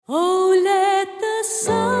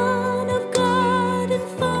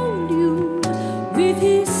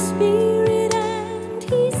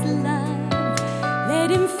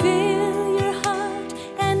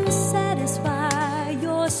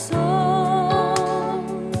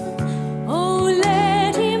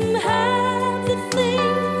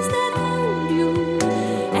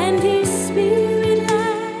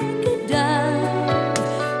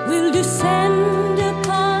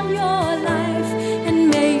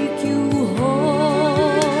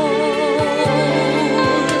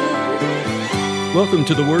Welcome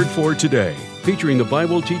to the Word for Today, featuring the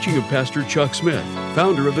Bible teaching of Pastor Chuck Smith,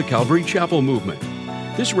 founder of the Calvary Chapel Movement.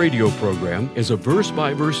 This radio program is a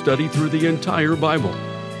verse-by-verse study through the entire Bible.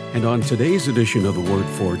 And on today's edition of the Word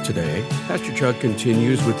for Today, Pastor Chuck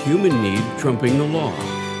continues with human need trumping the law,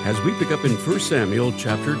 as we pick up in 1 Samuel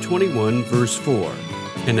chapter 21, verse 4.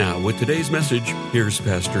 And now, with today's message, here's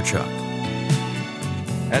Pastor Chuck.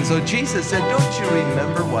 And so Jesus said, don't you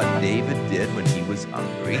remember what David did when he was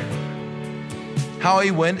hungry? How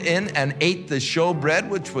he went in and ate the showbread,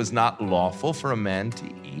 which was not lawful for a man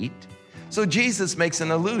to eat. So Jesus makes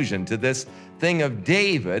an allusion to this thing of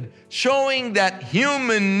David, showing that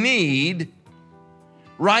human need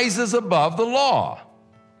rises above the law.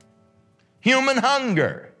 Human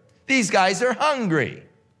hunger. These guys are hungry.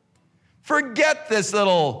 Forget this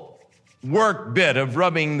little work bit of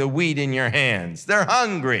rubbing the wheat in your hands. They're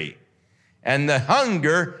hungry. And the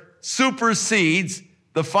hunger supersedes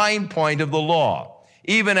the fine point of the law.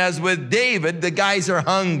 Even as with David, the guys are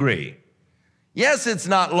hungry. Yes, it's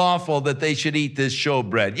not lawful that they should eat this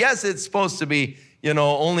showbread. Yes, it's supposed to be,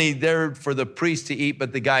 only there for the priest to eat,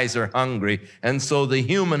 but the guys are hungry. And so the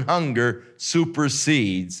human hunger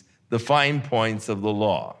supersedes the fine points of the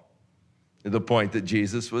law. The point that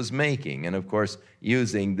Jesus was making. And of course,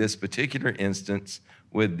 using this particular instance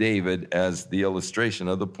with David as the illustration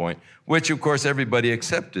of the point, which of course everybody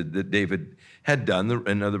accepted that David had done.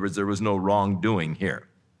 In other words, there was no wrongdoing here.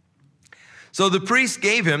 So the priest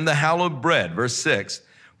gave him the hallowed bread, verse 6,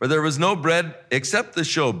 where there was no bread except the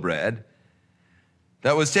showbread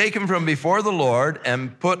that was taken from before the Lord,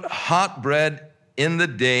 and put hot bread in the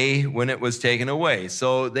day when it was taken away.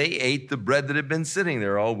 So they ate the bread that had been sitting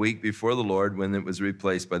there all week before the Lord when it was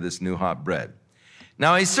replaced by this new hot bread.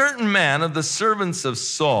 Now a certain man of the servants of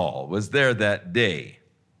Saul was there that day,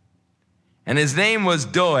 and his name was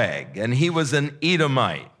Doeg, and he was an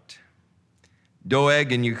Edomite.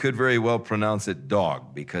 Doeg, and you could very well pronounce it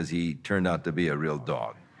dog, because he turned out to be a real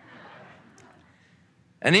dog.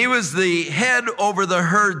 And he was the head over the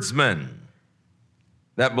herdsmen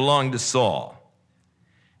that belonged to Saul.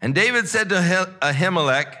 And David said to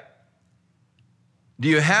Ahimelech, do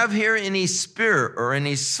you have here any spear or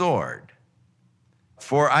any sword?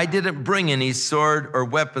 For I didn't bring any sword or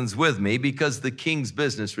weapons with me, because the king's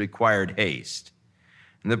business required haste.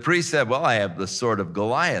 And the priest said, well, I have the sword of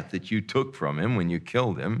Goliath that you took from him when you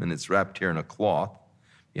killed him, and it's wrapped here in a cloth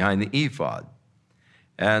behind the ephod.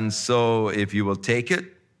 And so if you will take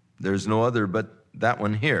it, there's no other but that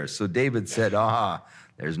one here. So David said,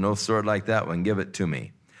 there's no sword like that one, give it to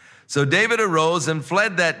me. So David arose and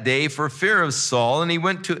fled that day for fear of Saul, and he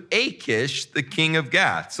went to Achish, the king of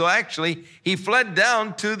Gath. So actually, he fled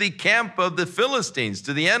down to the camp of the Philistines,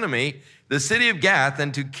 to the enemy, the city of Gath,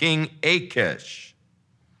 and to King Achish.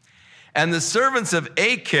 And the servants of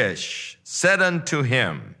Achish said unto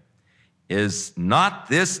him, is not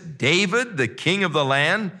this David, the king of the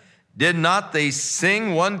land? Did not they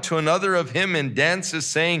sing one to another of him in dances,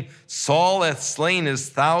 saying, Saul hath slain his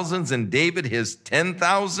thousands, and David his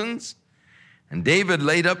 10,000s? And David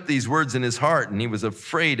laid up these words in his heart, and he was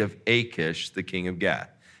afraid of Achish, the king of Gath.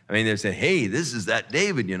 I mean, they said, hey, this is that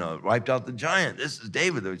David, wiped out the giant. This is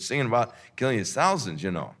David. They're singing about killing his thousands,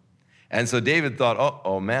 And so David thought,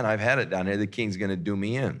 oh man, I've had it down here. The king's going to do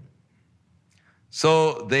me in.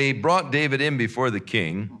 So they brought David in before the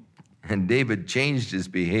king, and David changed his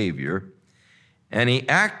behavior, and he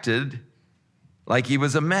acted like he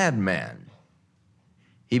was a madman.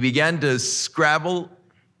 He began to scrabble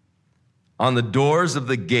on the doors of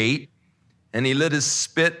the gate, and he let his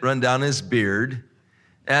spit run down his beard,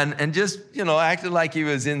 and just, acted like he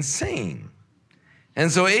was insane.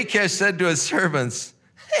 And so Achish said to his servants,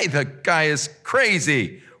 hey, the guy is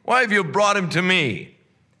crazy. Why have you brought him to me?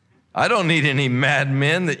 I don't need any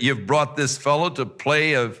madmen that you've brought this fellow to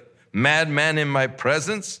play of madman in my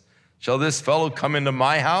presence. Shall this fellow come into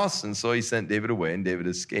my house? And so he sent David away, and David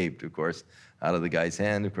escaped, of course, out of the guy's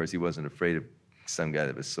hand. Of course, he wasn't afraid of some guy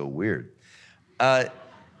that was so weird. I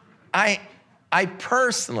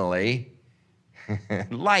personally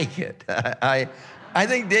like it. I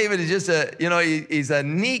think David is just he's a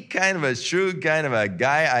neat kind of a shrewd kind of a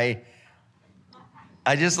guy.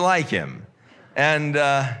 I just like him. And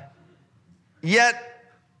yet,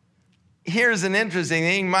 here's an interesting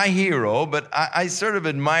thing, my hero, but I sort of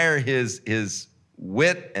admire his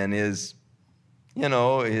wit and his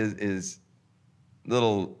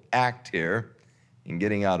little act here in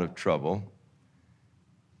getting out of trouble.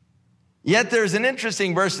 Yet there's an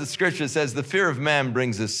interesting verse of Scripture that says, the fear of man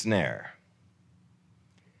brings a snare.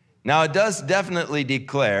 Now, it does definitely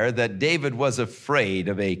declare that David was afraid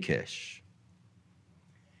of Achish.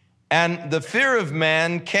 And the fear of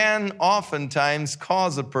man can oftentimes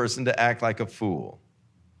cause a person to act like a fool.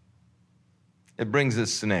 It brings a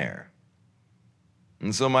snare.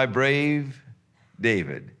 And so my brave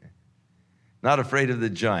David, not afraid of the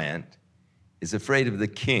giant, is afraid of the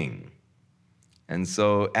king. And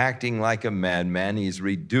so acting like a madman, he's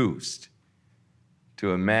reduced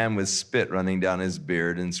to a man with spit running down his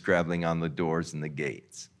beard and scrabbling on the doors and the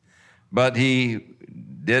gates. But he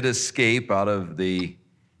did escape out of the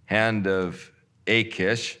hand of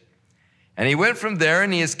Achish. And he went from there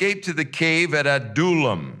and he escaped to the cave at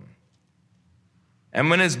Adullam. And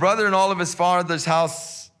when his brother and all of his father's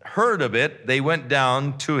house heard of it, they went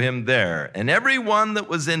down to him there. And everyone that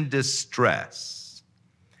was in distress,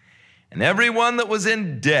 and everyone that was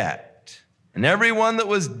in debt, and everyone that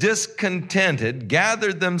was discontented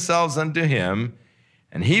gathered themselves unto him,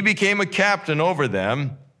 and he became a captain over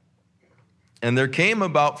them. And there came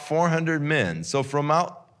about 400 men. So from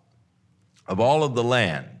out of all of the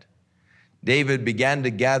land, David began to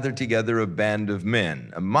gather together a band of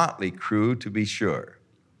men, a motley crew to be sure.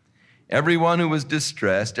 Everyone who was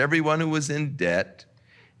distressed, everyone who was in debt,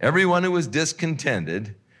 everyone who was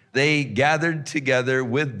discontented, they gathered together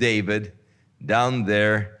with David down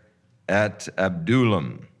there at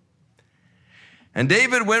Adullam. And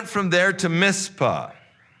David went from there to Mizpah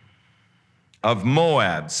of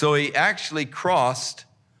Moab. So he actually crossed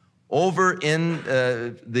over in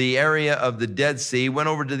the area of the Dead Sea, went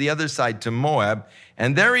over to the other side to Moab,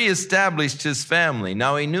 and there he established his family.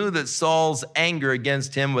 Now he knew that Saul's anger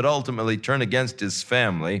against him would ultimately turn against his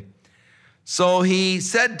family. So he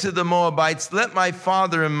said to the Moabites, "Let my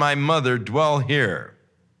father and my mother dwell here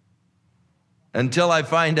until I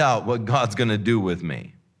find out what God's going to do with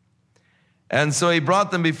me." And so he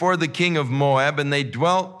brought them before the king of Moab, and they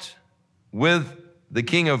dwelt with the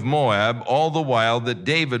king of Moab all the while that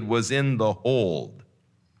David was in the hold.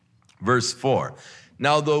 Verse 4.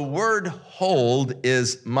 Now the word hold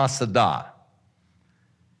is Masadah.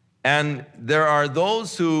 And there are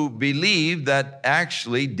those who believe that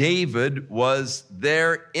actually David was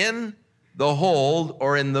there in the hold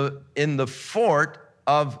or in the fort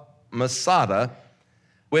of Masada,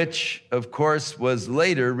 which of course was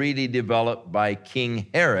later really developed by King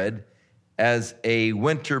Herod as a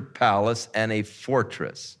winter palace and a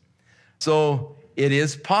fortress. So it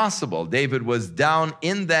is possible David was down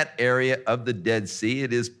in that area of the Dead Sea.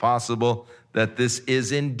 It is possible that this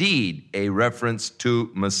is indeed a reference to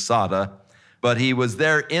Masada, but he was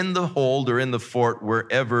there in the hold or in the fort,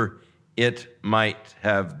 wherever it might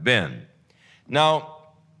have been. Now,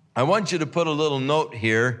 I want you to put a little note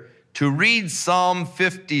here to read Psalm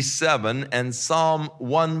 57 and Psalm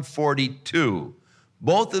 142.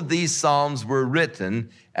 Both of these psalms were written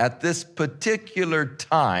at this particular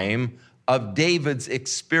time of David's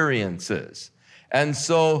experiences. And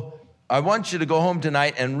so I want you to go home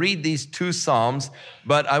tonight and read these two psalms,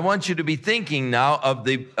 but I want you to be thinking now of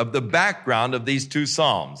the background of these two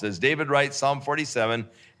psalms. As David writes Psalm 47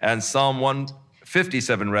 and Psalm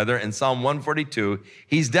 157 and Psalm 142,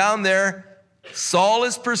 he's down there. Saul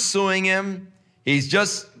is pursuing him. He's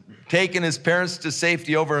just taken his parents to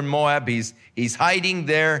safety over in Moab. He's hiding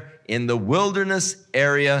there in the wilderness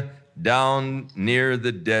area down near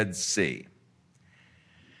the Dead Sea.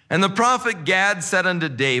 And the prophet Gad said unto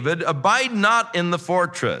David, "Abide not in the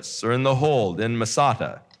fortress or in the hold in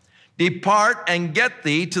Masada. Depart and get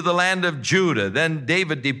thee to the land of Judah." Then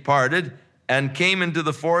David departed and came into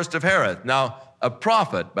the forest of Hereth. Now, a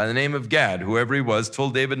prophet by the name of Gad, whoever he was,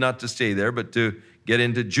 told David not to stay there, but to get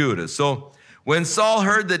into Judah. So when Saul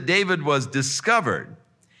heard that David was discovered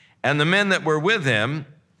and the men that were with him,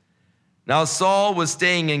 now Saul was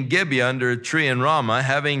staying in Gibeah under a tree in Ramah,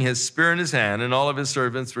 having his spear in his hand, and all of his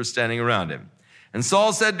servants were standing around him. And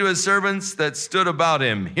Saul said to his servants that stood about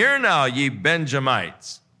him, "Hear now, ye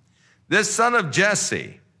Benjamites, this son of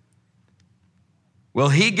Jesse, will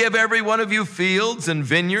he give every one of you fields and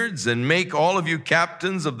vineyards, and make all of you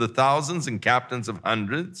captains of the thousands and captains of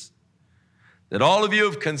hundreds? That all of you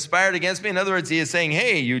have conspired against me?" In other words, he is saying,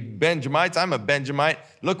 "Hey, you Benjamites, I'm a Benjamite.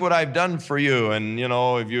 Look what I've done for you. And,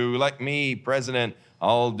 if you elect me president,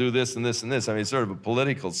 I'll do this and this and this." I mean, it's sort of a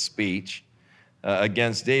political speech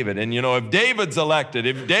against David. And, if David's elected,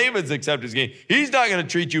 if David's accepted as king, he's not going to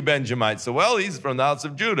treat you Benjamites so well. He's from the house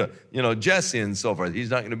of Judah, Jesse and so forth.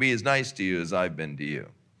 He's not going to be as nice to you as I've been to you.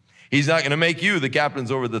 He's not going to make you the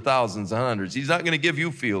captains over the thousands and hundreds. He's not going to give you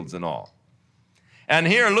fields and all. And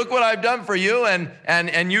here, look what I've done for you,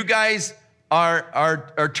 and you guys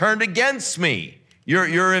are turned against me.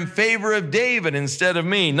 You're in favor of David instead of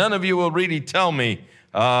me. None of you will really tell me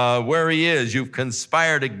where he is. You've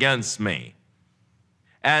conspired against me.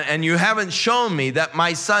 And you haven't shown me that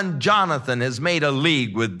my son Jonathan has made a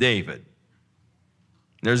league with David.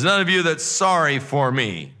 There's none of you that's sorry for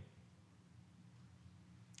me.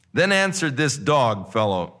 Then answered this dog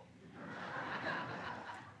fellow.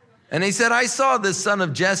 And he said, I saw this son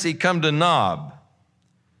of Jesse come to Nob,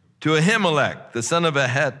 to Ahimelech, the son of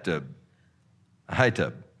Ahitub.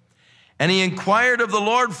 And he inquired of the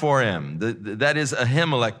Lord for him, that is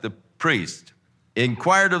Ahimelech the priest,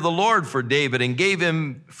 inquired of the Lord for David and gave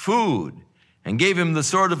him food and gave him the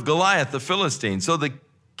sword of Goliath the Philistine. So the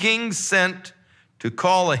king sent to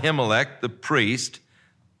call Ahimelech the priest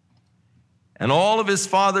and all of his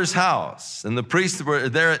father's house. And the priests were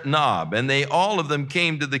there at Nob, and they all of them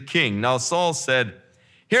came to the king. Now Saul said,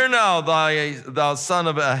 Hear now, thou son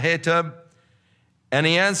of Ahitub. And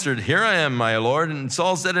he answered, Here I am, my lord. And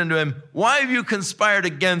Saul said unto him, Why have you conspired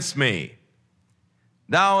against me,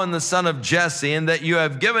 thou and the son of Jesse, and that you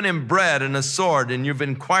have given him bread and a sword, and you've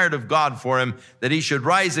inquired of God for him, that he should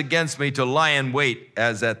rise against me to lie in wait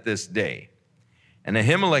as at this day? And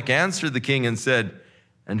Ahimelech answered the king and said,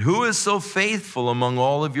 And who is so faithful among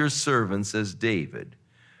all of your servants as David,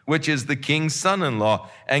 which is the king's son-in-law,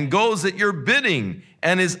 and goes at your bidding,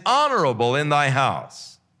 and is honorable in thy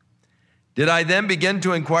house? Did I then begin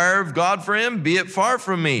to inquire of God for him? Be it far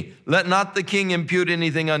from me. Let not the king impute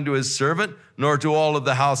anything unto his servant, nor to all of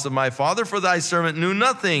the house of my father, for thy servant knew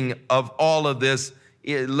nothing of all of this,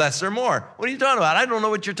 less or more. What are you talking about? I don't know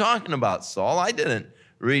what you're talking about, Saul. I didn't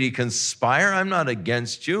really conspire. I'm not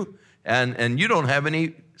against you. And you don't have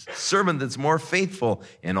any servant that's more faithful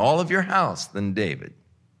in all of your house than David.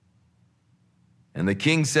 And the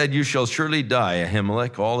king said, You shall surely die,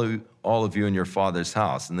 Ahimelech, all of you in your father's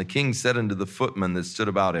house. And the king said unto the footmen that stood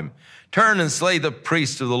about him, Turn and slay the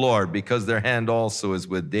priest of the Lord, because their hand also is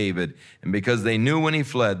with David, and because they knew when he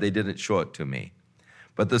fled, they didn't show it to me.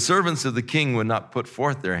 But the servants of the king would not put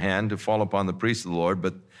forth their hand to fall upon the priest of the Lord.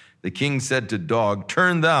 But the king said to Dog,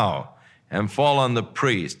 Turn thou, and fall on the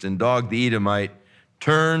priest. And Dog the Edomite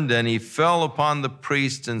turned, and he fell upon the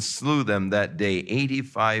priest and slew them that day,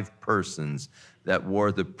 85 persons that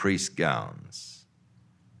wore the priest's gowns.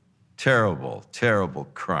 Terrible, terrible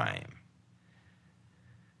crime.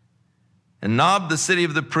 And Nob, the city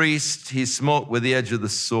of the priest, he smote with the edge of the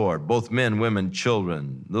sword, both men, women,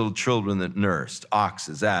 children, little children that nursed,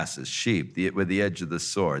 oxes, asses, sheep, with the edge of the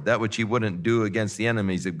sword. That which he wouldn't do against the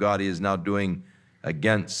enemies of God, he is now doing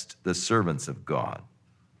against the servants of God.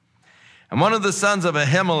 And one of the sons of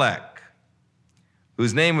Ahimelech,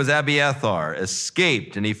 whose name was Abiathar,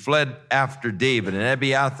 escaped, and he fled after David. And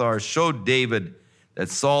Abiathar showed David that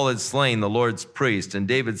Saul had slain the Lord's priest. And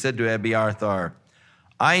David said to Abiathar,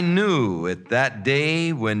 I knew at that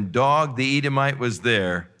day when Dog the Edomite was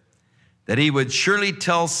there, that he would surely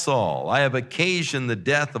tell Saul, I have occasioned the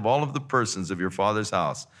death of all of the persons of your father's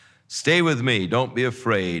house. Stay with me, don't be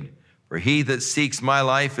afraid, for he that seeks my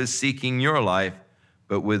life is seeking your life,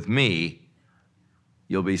 but with me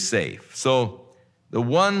you'll be safe. So the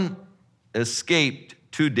one escaped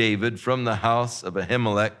to David from the house of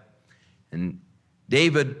Ahimelech, and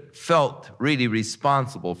David felt really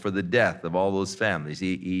responsible for the death of all those families.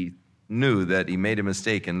 He knew that he made a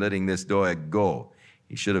mistake in letting this Doeg go.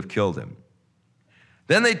 He should have killed him.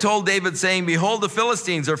 Then they told David, saying, Behold, the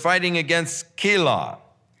Philistines are fighting against Keilah,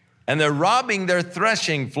 and they're robbing their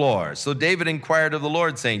threshing floor. So David inquired of the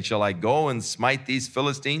Lord, saying, Shall I go and smite these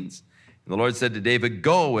Philistines? And the Lord said to David,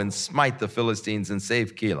 Go and smite the Philistines and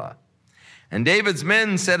save Keilah. And David's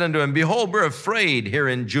men said unto him, Behold, we're afraid here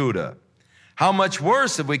in Judah. How much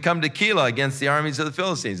worse have we come to Keilah against the armies of the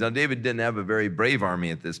Philistines? Now, David didn't have a very brave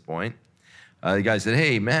army at this point. The guy said,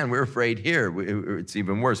 Hey, man, we're afraid here. It's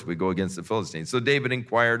even worse if we go against the Philistines. So David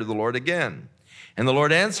inquired of the Lord again. And the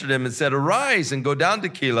Lord answered him and said, Arise and go down to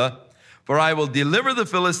Keilah, for I will deliver the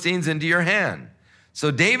Philistines into your hand.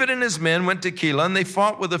 So David and his men went to Keilah, and they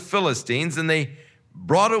fought with the Philistines, and they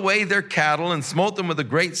brought away their cattle and smote them with a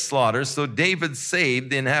great slaughter. So David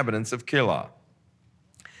saved the inhabitants of Keilah.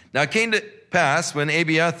 Now it came to pass, when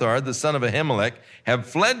Abiathar, the son of Ahimelech, had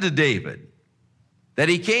fled to David, that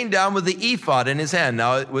he came down with the ephod in his hand.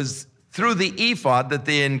 Now it was through the ephod that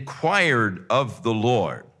they inquired of the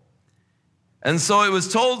Lord. And so it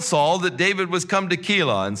was told Saul that David was come to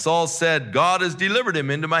Keilah. And Saul said, God has delivered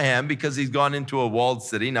him into my hand because he's gone into a walled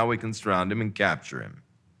city. Now we can surround him and capture him.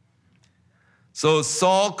 So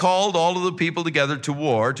Saul called all of the people together to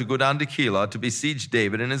war, to go down to Keilah to besiege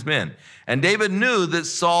David and his men. And David knew that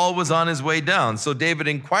Saul was on his way down. So David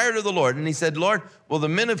inquired of the Lord, and he said, Lord, will the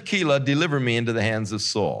men of Keilah deliver me into the hands of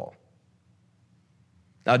Saul?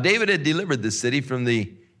 Now David had delivered the city from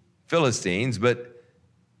the Philistines, but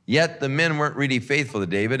Yet the men weren't really faithful to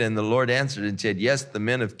David, and the Lord answered and said, yes, the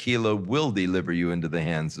men of Keilah will deliver you into the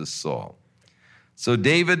hands of Saul. So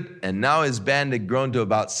David, and now his band had grown to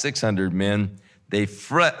about 600 men, they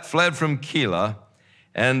fled from Keilah,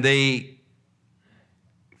 and they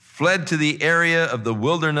fled to the area of the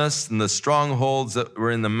wilderness and the strongholds that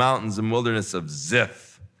were in the mountains and wilderness of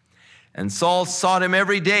Ziph. And Saul sought him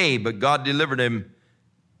every day, but God delivered him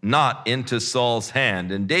not into Saul's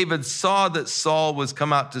hand. And David saw that Saul was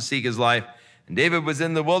come out to seek his life, and David was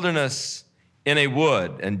in the wilderness in a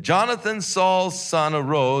wood. And Jonathan, Saul's son,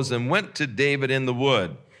 arose and went to David in the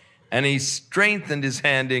wood, and he strengthened his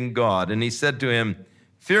hand in God. And he said to him,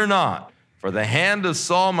 fear not, for the hand of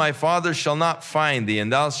Saul my father shall not find thee,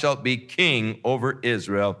 and thou shalt be king over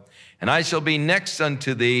Israel, and I shall be next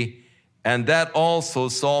unto thee, and that also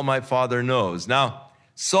Saul my father knows. Now,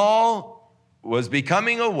 Saul was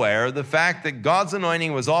becoming aware of the fact that God's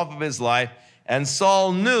anointing was off of his life, and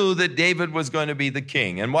Saul knew that David was going to be the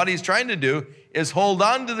king. And what he's trying to do is hold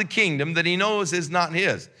on to the kingdom that he knows is not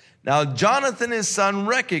his. Now, Jonathan, his son,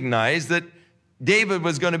 recognized that David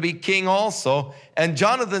was going to be king also, and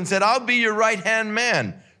Jonathan said, I'll be your right-hand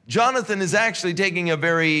man. Jonathan is actually taking a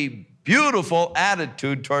very beautiful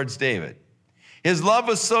attitude towards David. His love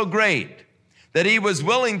was so great that he was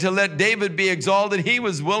willing to let David be exalted. He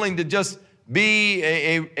was willing to just be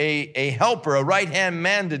a helper, a right-hand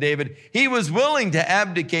man to David. He was willing to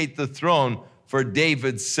abdicate the throne for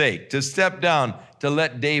David's sake, to step down, to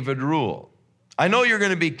let David rule. I know you're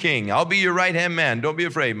going to be king. I'll be your right-hand man. Don't be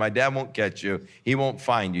afraid. My dad won't catch you. He won't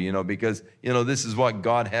find you, because, this is what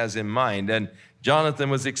God has in mind. And Jonathan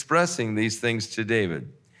was expressing these things to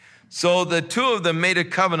David. So the two of them made a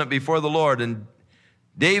covenant before the Lord, and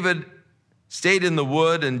David stayed in the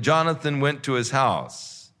wood, and Jonathan went to his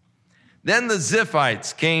house. Then the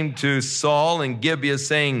Ziphites came to Saul in Gibeah,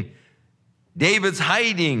 saying, David's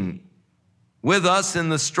hiding with us in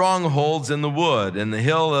the strongholds in the wood, in the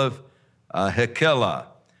hill of Hachilah,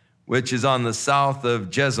 which is on the south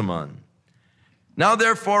of Jezamon. Now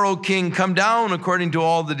therefore, O king, come down according to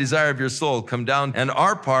all the desire of your soul. Come down, and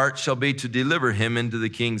our part shall be to deliver him into the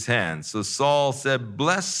king's hands. So Saul said,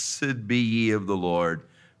 blessed be ye of the Lord,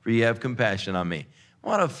 for ye have compassion on me.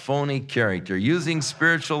 What a phony character, using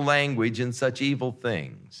spiritual language in such evil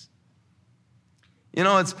things.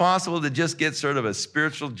 It's possible to just get sort of a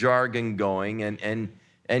spiritual jargon going,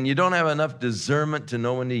 and you don't have enough discernment to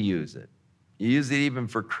know when to use it. You use it even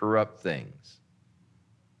for corrupt things.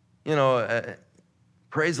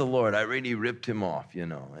 Praise the Lord, I really ripped him off,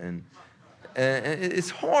 and it's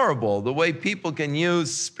horrible the way people can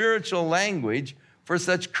use spiritual language for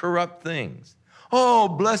such corrupt things. Oh,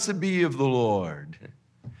 blessed be ye of the Lord.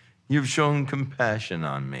 You've shown compassion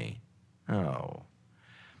on me. Oh.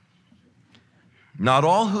 Not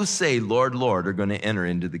all who say, Lord, Lord, are going to enter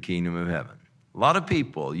into the kingdom of heaven. A lot of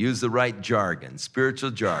people use the right jargon,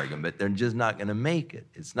 spiritual jargon, but they're just not going to make it.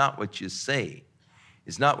 It's not what you say.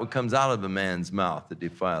 It's not what comes out of a man's mouth that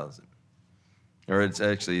defiles him. Or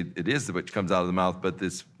it is what comes out of the mouth, but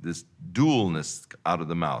this dualness out of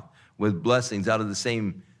the mouth, with blessings out of the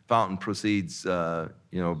same fountain proceeds,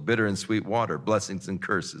 bitter and sweet water, blessings and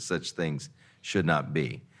curses. Such things should not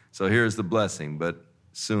be. So here's the blessing, but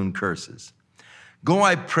soon curses. Go,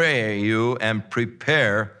 I pray you, and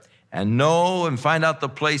prepare and know and find out the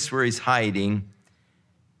place where he's hiding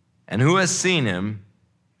and who has seen him.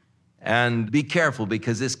 And be careful,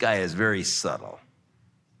 because this guy is very subtle.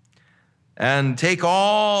 And take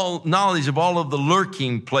all knowledge of all of the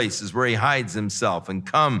lurking places where he hides himself, and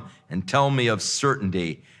come and tell me of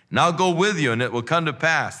certainty. And I'll go with you, and it will come to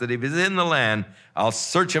pass that if he's in the land, I'll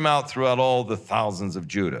search him out throughout all the thousands of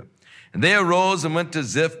Judah. And they arose and went to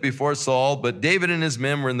Ziph before Saul, but David and his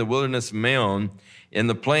men were in the wilderness of Maon, in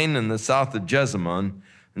the plain in the south of Jezamon.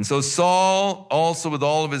 And so Saul also with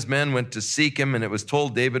all of his men went to seek him, and it was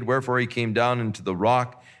told David, wherefore he came down into the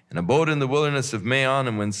rock and abode in the wilderness of Maon.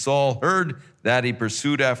 And when Saul heard that, he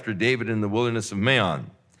pursued after David in the wilderness of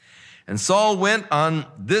Maon. And Saul went on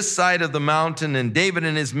this side of the mountain, and David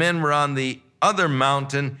and his men were on the other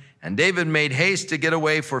mountain. And David made haste to get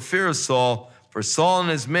away for fear of Saul, for Saul and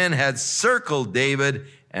his men had circled David,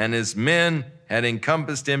 and his men had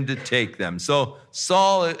encompassed him to take them. So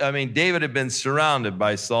David had been surrounded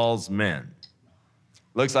by Saul's men.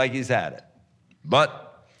 Looks like he's had it.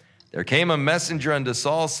 But there came a messenger unto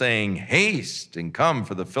Saul, saying, haste and come,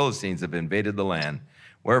 for the Philistines have invaded the land.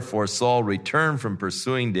 Wherefore Saul returned from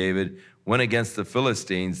pursuing David, went against the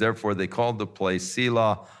Philistines. Therefore they called the place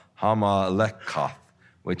Selah Hamaleketh,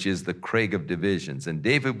 which is the Craig of Divisions. And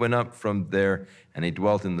David went up from there, and he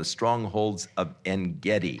dwelt in the strongholds of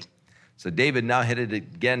En-Gedi. So David now headed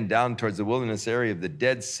again down towards the wilderness area of the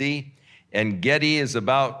Dead Sea. En Gedi is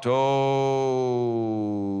about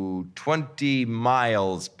 20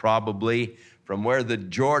 miles probably from where the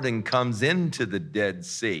Jordan comes into the Dead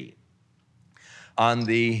Sea. On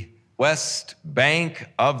the west bank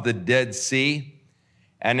of the Dead Sea,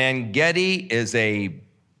 and En Gedi is a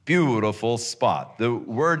beautiful spot. The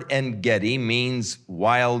word En Gedi means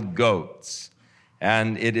wild goats.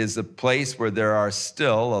 And it is a place where there are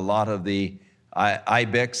still a lot of the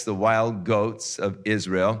ibex, the wild goats of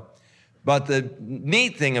Israel. But the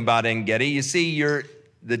neat thing about En Gedi, you see,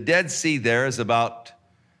 the Dead Sea there is about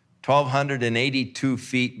 1,282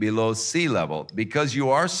 feet below sea level. Because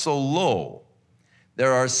you are so low,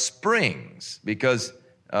 there are springs. Because,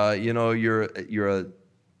 you're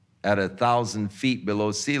at 1,000 feet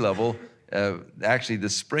below sea level. Actually, the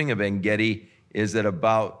spring of En Gedi is at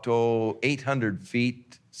about 800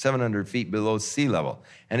 feet, 700 feet below sea level.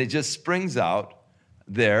 And it just springs out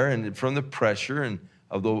there, and from the pressure and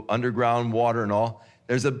of the underground water and all,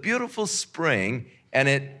 there's a beautiful spring,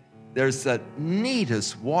 and there's the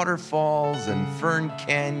neatest waterfalls and fern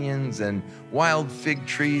canyons and wild fig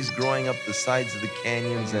trees growing up the sides of the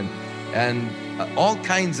canyons and all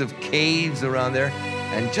kinds of caves around there,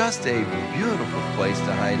 and just a beautiful place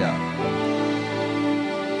to hide out.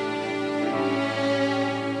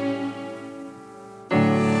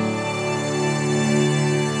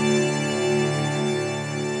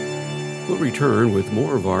 We'll return with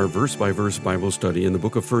more of our verse-by-verse Bible study in the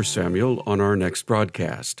book of 1 Samuel on our next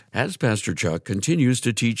broadcast, as Pastor Chuck continues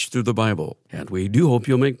to teach through the Bible, and we do hope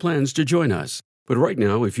you'll make plans to join us. But right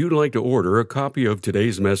now, if you'd like to order a copy of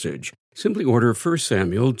today's message, simply order 1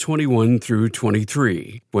 Samuel 21 through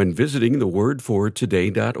 23 when visiting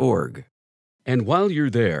thewordfortoday.org. And while you're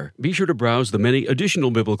there, be sure to browse the many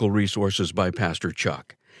additional biblical resources by Pastor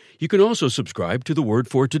Chuck. You can also subscribe to the Word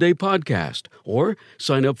for Today podcast or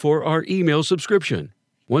sign up for our email subscription.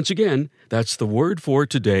 Once again, that's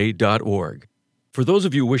thewordfortoday.org. For those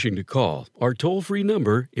of you wishing to call, our toll-free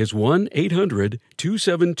number is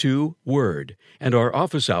 1-800-272-WORD, and our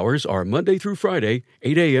office hours are Monday through Friday,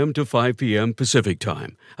 8 a.m. to 5 p.m. Pacific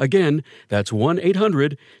Time. Again, that's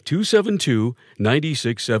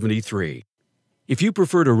 1-800-272-9673. If you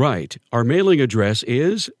prefer to write, our mailing address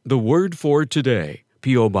is The Word for Today,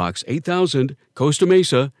 P.O. Box 8000, Costa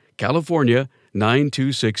Mesa, California,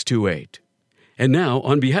 92628. And now,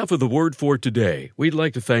 on behalf of the Word for Today, we'd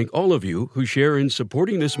like to thank all of you who share in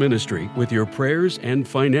supporting this ministry with your prayers and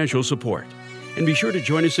financial support. And be sure to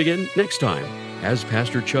join us again next time as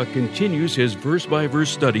Pastor Chuck continues his verse-by-verse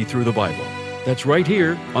study through the Bible. That's right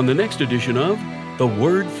here on the next edition of The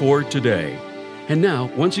Word for Today. And now,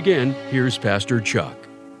 once again, here's Pastor Chuck.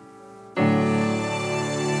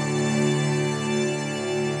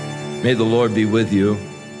 May the Lord be with you,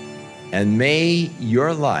 and may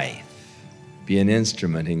your life be an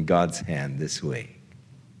instrument in God's hand this week.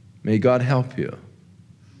 May God help you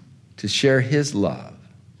to share His love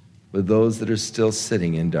with those that are still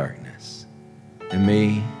sitting in darkness. And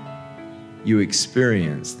may you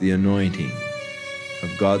experience the anointing of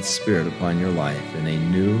God's Spirit upon your life in a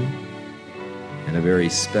new and a very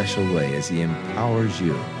special way as He empowers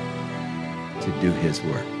you to do His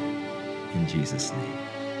work. In Jesus' name.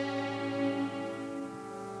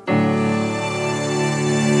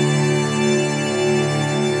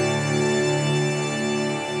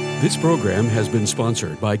 This program has been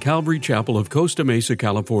sponsored by Calvary Chapel of Costa Mesa,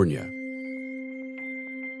 California.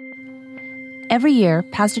 Every year,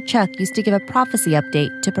 Pastor Chuck used to give a prophecy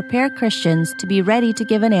update to prepare Christians to be ready to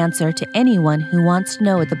give an answer to anyone who wants to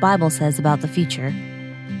know what the Bible says about the future.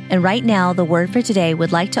 And right now, the Word for Today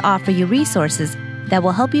would like to offer you resources that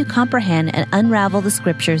will help you comprehend and unravel the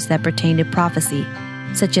scriptures that pertain to prophecy,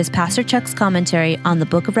 such as Pastor Chuck's commentary on the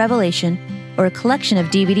book of Revelation, or a collection of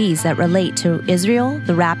DVDs that relate to Israel,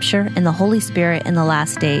 the rapture, and the Holy Spirit in the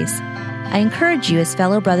last days. I encourage you as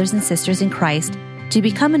fellow brothers and sisters in Christ to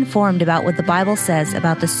become informed about what the Bible says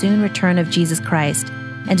about the soon return of Jesus Christ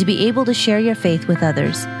and to be able to share your faith with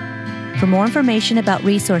others. For more information about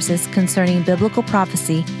resources concerning biblical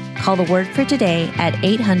prophecy, call the Word for Today at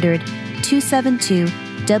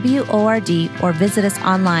 800-272-WORD or visit us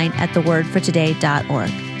online at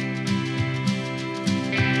thewordfortoday.org.